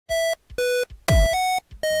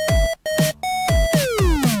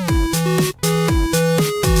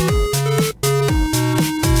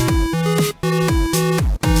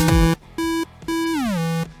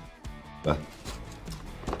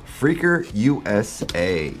Freaker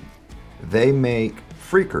USA. They make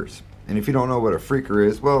freakers. And if you don't know what a freaker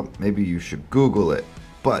is, well, maybe you should Google it.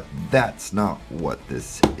 But that's not what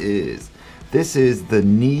this is. This is the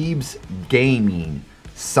Neebs Gaming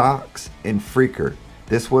Socks and Freaker.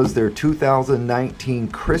 This was their 2019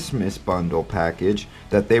 Christmas bundle package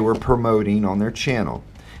that they were promoting on their channel.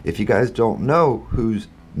 If you guys don't know who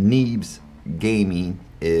Neebs Gaming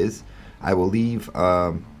is, I will leave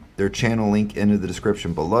their channel link into the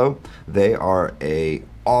description below. They are a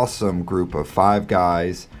awesome group of 5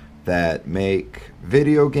 guys that make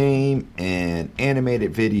video game and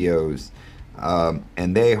animated videos,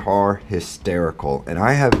 and they are hysterical. And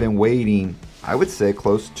I have been waiting, I would say,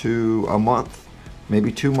 close to a month,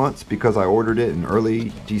 maybe 2 months, because I ordered it in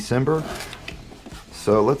early December.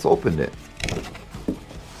 So let's open it.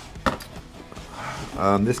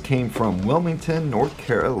 This came from Wilmington, North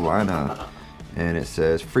Carolina, and it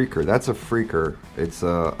says Freaker. That's a Freaker. It's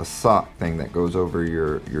a sock thing that goes over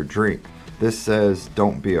your drink. This says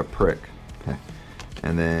don't be a prick.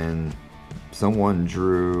 And then someone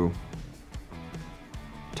drew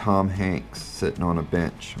Tom Hanks sitting on a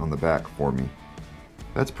bench on the back for me.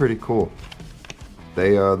 That's pretty cool.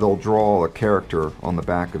 They'll draw a character on the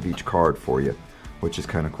back of each card for you, which is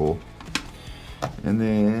kind of cool. And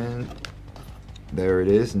then there it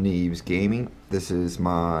is, Neebs Gaming. This is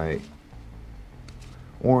my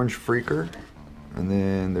orange Freaker, and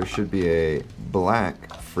then there should be a black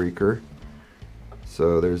Freaker.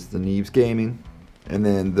 So there's the Neebs Gaming. And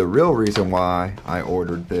then the real reason why I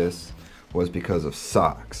ordered this was because of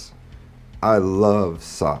socks. I love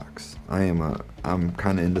socks. I'm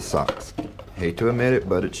kind of into socks. Hate to admit it,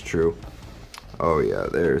 but it's true. Oh yeah,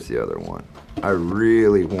 there's the other one. I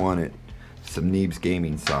really wanted some Neebs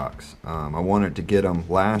Gaming socks. I wanted to get them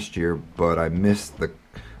last year, but I missed the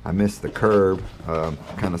curb.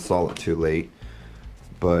 Kind of saw it too late.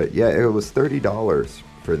 But yeah, it was $30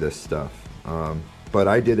 for this stuff. But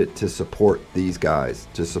I did it to support these guys,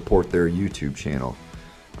 to support their YouTube channel.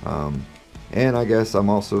 And I guess I'm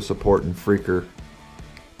also supporting Freaker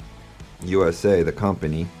USA, the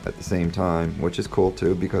company, at the same time, which is cool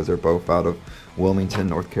too, because they're both out of Wilmington,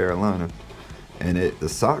 North Carolina. And the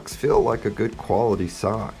socks feel like a good quality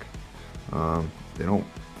sock. They don't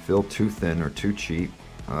feel too thin or too cheap.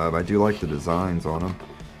 I do like the designs on them.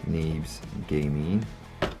 Neebs Gaming.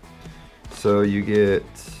 So you get,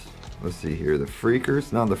 let's see here, the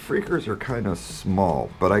Freakers. Now the Freakers are kind of small,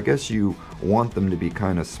 but I guess you want them to be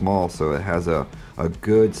kind of small so it has a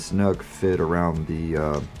good snug fit around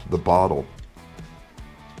the bottle.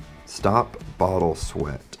 Stop bottle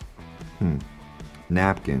sweat.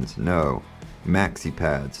 Napkins, no. Maxi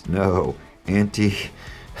pads, no.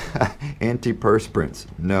 Antiperspirants,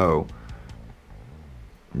 no.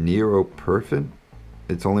 Neuroperfin,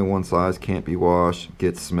 it's only one size, can't be washed,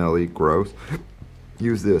 gets smelly, gross.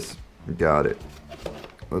 Use this. Got it.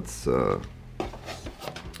 Let's man,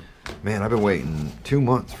 I've been waiting 2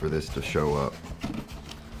 months for this to show up.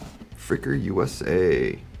 Freaker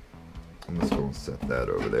USA. I'm just gonna set that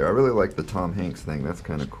over there. I really like the Tom Hanks thing. That's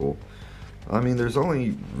kind of cool. I mean, there's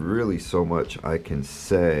only really so much I can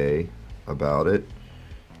say about it,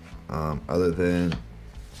 other than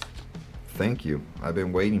thank you. I've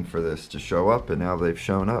been waiting for this to show up, and now they've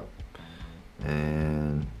shown up,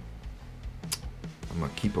 and I'm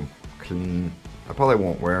gonna keep them clean. I probably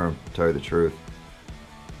won't wear them, to tell you the truth.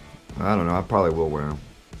 I don't know, I probably will wear them.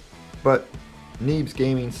 But Neebs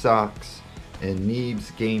Gaming socks and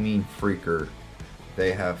Neebs Gaming Freaker,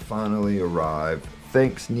 they have finally arrived.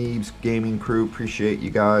 Thanks, Neebs Gaming crew. Appreciate you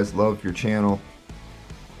guys. Love your channel.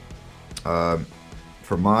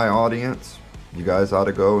 For my audience, you guys ought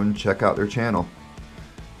to go and check out their channel.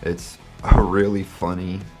 It's a really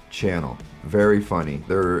funny channel. Very funny.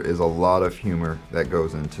 There is a lot of humor that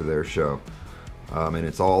goes into their show. And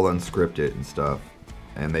it's all unscripted and stuff.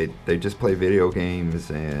 And they just play video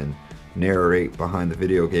games and narrate behind the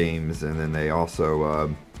video games. And then they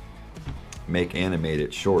also make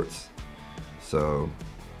animated shorts. So,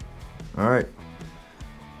 alright.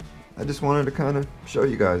 I just wanted to kind of show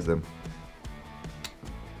you guys them.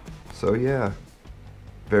 So yeah,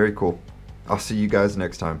 very cool. I'll see you guys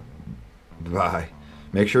next time. Bye.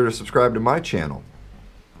 Make sure to subscribe to my channel,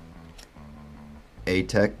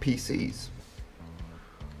 A-Tech PCs,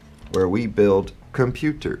 where we build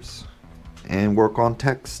computers and work on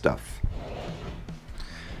tech stuff.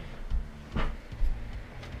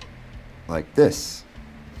 Like this.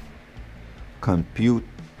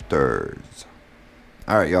 Computers.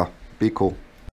 Alright, y'all. Be cool.